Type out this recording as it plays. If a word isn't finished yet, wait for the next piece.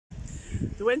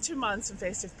The winter months and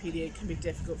festive period can be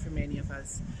difficult for many of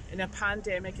us. In a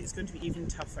pandemic, it's going to be even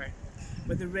tougher,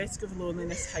 with the risk of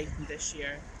loneliness heightened this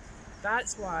year.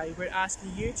 That's why we're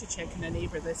asking you to check on a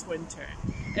neighbour this winter.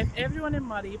 If everyone in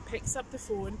Moray picks up the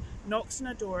phone, knocks on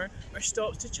a door, or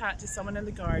stops to chat to someone in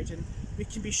the garden, we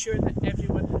can be sure that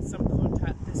everyone has some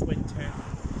contact this winter.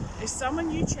 If someone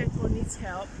you check on needs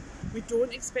help, we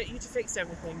don't expect you to fix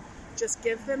everything. Just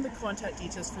give them the contact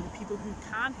details for the people who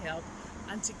can help,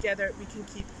 and together we can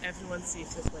keep everyone safe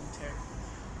this winter.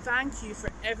 Thank you for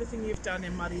everything you've done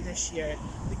in Moray this year.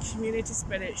 The community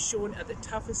spirit shown at the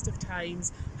toughest of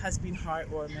times has been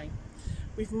heartwarming.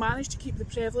 We've managed to keep the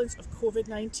prevalence of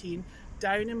COVID-19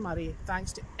 down in Moray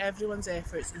thanks to everyone's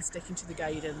efforts in sticking to the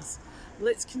guidance.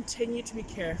 Let's continue to be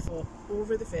careful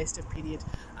over the festive period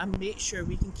and make sure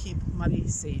we can keep Moray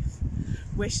safe.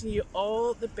 Wishing you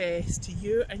all the best to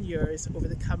you and yours over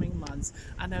the coming months,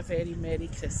 and a very Merry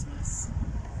Christmas.